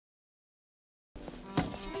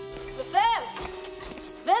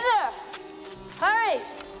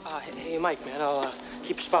Hey, Mike, man, I'll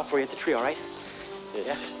keep a spot for you at the tree, all right?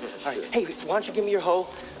 Yeah. All right. Hey, why don't you give me your hoe?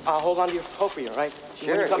 I'll hold on to your hoe for you, all right?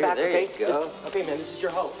 Sure. When you come back, there okay? you go. Okay, man, this is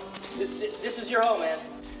your hoe. This is your hoe, man.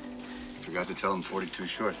 Forgot to tell him 42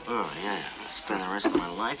 short. Oh, yeah. I'll spend the rest of my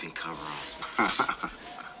life in coveralls.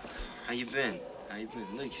 How you been?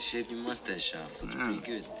 Look, you shaved your mustache off. Looks pretty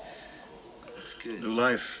good. Looks good. New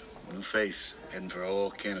life, new face, heading for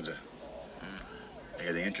old Canada. I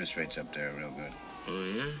hear the interest rates up there are real good. Oh,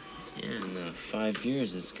 yeah? Yeah, in 5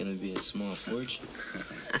 years, it's gonna be a small fortune.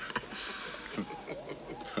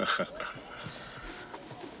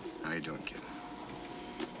 How you doing, kid?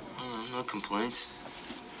 No complaints.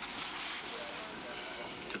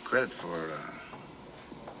 Took credit for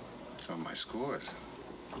some of my scores.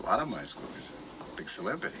 A lot of my scores. Big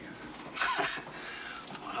celebrity.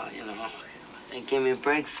 Well, you know, they gave me a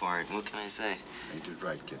break for it. What can I say? You did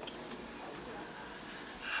right, kid.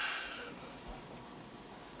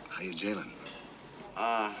 How you jailing?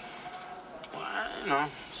 Well, you know,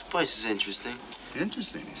 this place is interesting.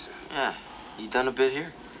 Interesting, he said. Yeah. You done a bit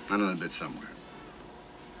here? I done a bit somewhere.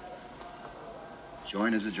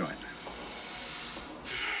 Joint is a joint.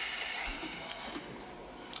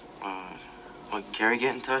 What, Carrie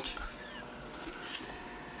get in touch?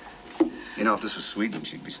 You know, if this was Sweden,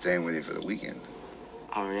 she'd be staying with you for the weekend.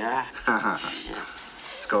 Oh, yeah? Yeah.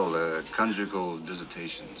 It's called conjugal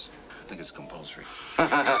visitations. I think it's compulsory.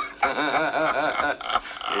 Yeah.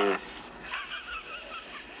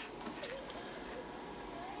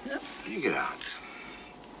 You get out.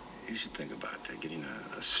 You should think about getting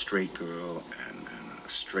a straight girl and a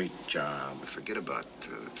straight job. Forget about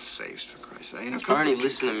safes, for Christ's sake. You know, Ernie,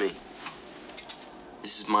 listen to me.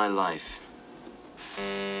 This is my life.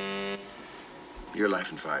 Your life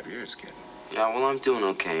in 5 years, kid. Yeah, well, I'm doing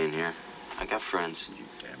okay in here. I got friends. You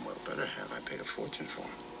damn well better have. I paid a fortune for them.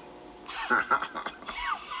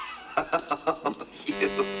 You.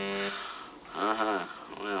 Uh-huh.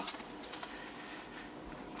 Well,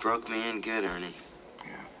 broke me in good, Ernie.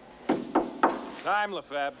 Yeah. Time,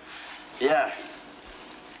 Lefebvre. Yeah.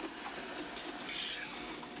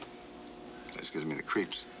 This gives me the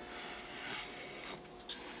creeps.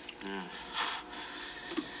 Yeah.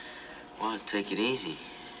 Well, take it easy,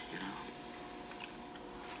 you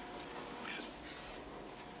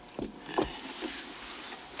know.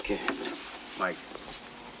 Okay. Mike.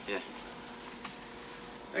 Yeah.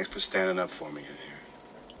 Thanks for standing up for me in here.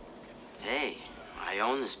 Hey, I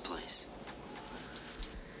own this place.